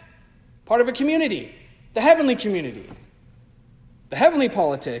heaven. Part of a community, the heavenly community, the heavenly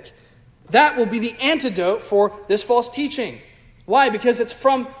politic. That will be the antidote for this false teaching. Why? Because it's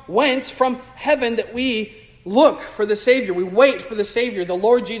from heaven, that we look for the Savior. We wait for the Savior, the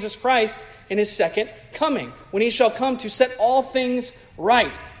Lord Jesus Christ, in his second coming, when he shall come to set all things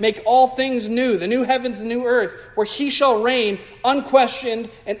right, make all things new, the new heavens, the new earth, where he shall reign unquestioned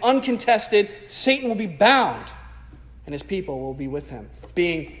and uncontested. Satan will be bound, and his people will be with him,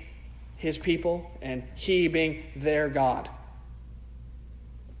 being his people, and he being their God.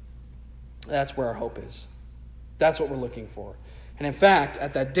 That's where our hope is. That's what we're looking for. And in fact,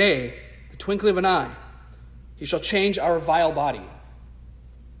 at that day, the twinkling of an eye, he shall change our vile body.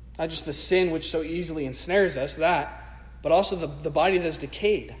 Not just the sin which so easily ensnares us, but also the body that is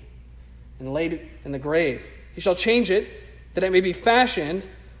decayed and laid in the grave. He shall change it, that it may be fashioned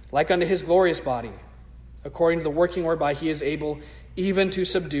like unto his glorious body, according to the working whereby he is able even to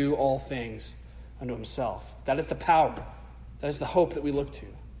subdue all things unto himself. That is the power. That is the hope that we look to.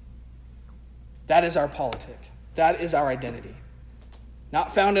 That is our politic. That is our identity.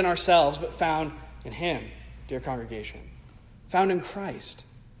 Not found in ourselves, but found in him, dear congregation. Found in Christ.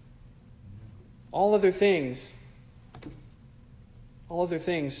 All other things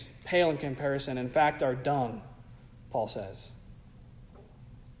pale in comparison, in fact, are dung, Paul says.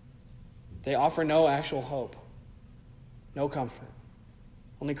 They offer no actual hope, no comfort.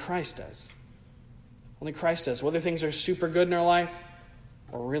 Only Christ does. Only Christ does, whether things are super good in our life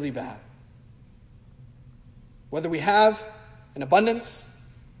or really bad. Whether we have an abundance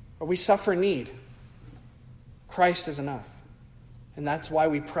or we suffer need, Christ is enough. And that's why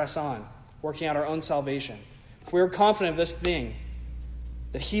we press on, working out our own salvation. If we are confident of this thing,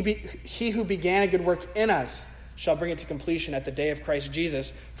 that he who began a good work in us shall bring it to completion at the day of Christ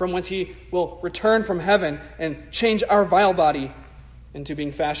Jesus, from whence he will return from heaven and change our vile body into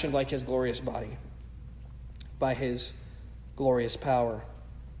being fashioned like his glorious body by his glorious power.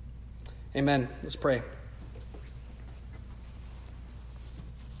 Amen. Let's pray.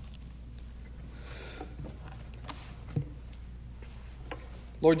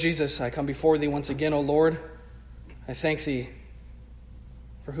 Lord Jesus, I come before thee once again, O Lord. I thank thee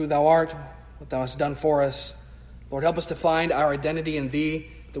for who thou art, what thou hast done for us. Lord, help us to find our identity in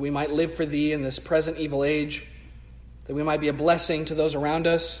thee, that we might live for thee in this present evil age, that we might be a blessing to those around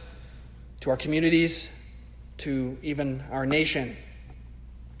us, to our communities, to even our nation,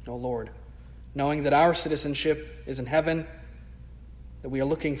 O Lord, knowing that our citizenship is in heaven, that we are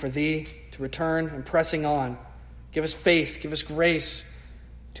looking for thee to return and pressing on. Give us faith, give us grace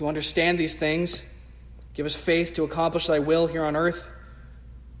to understand these things. Give us faith to accomplish thy will here on earth.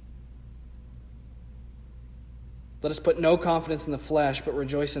 Let us put no confidence in the flesh, but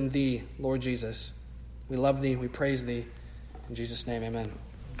rejoice in thee, Lord Jesus. We love thee, we praise thee. In Jesus' name, amen.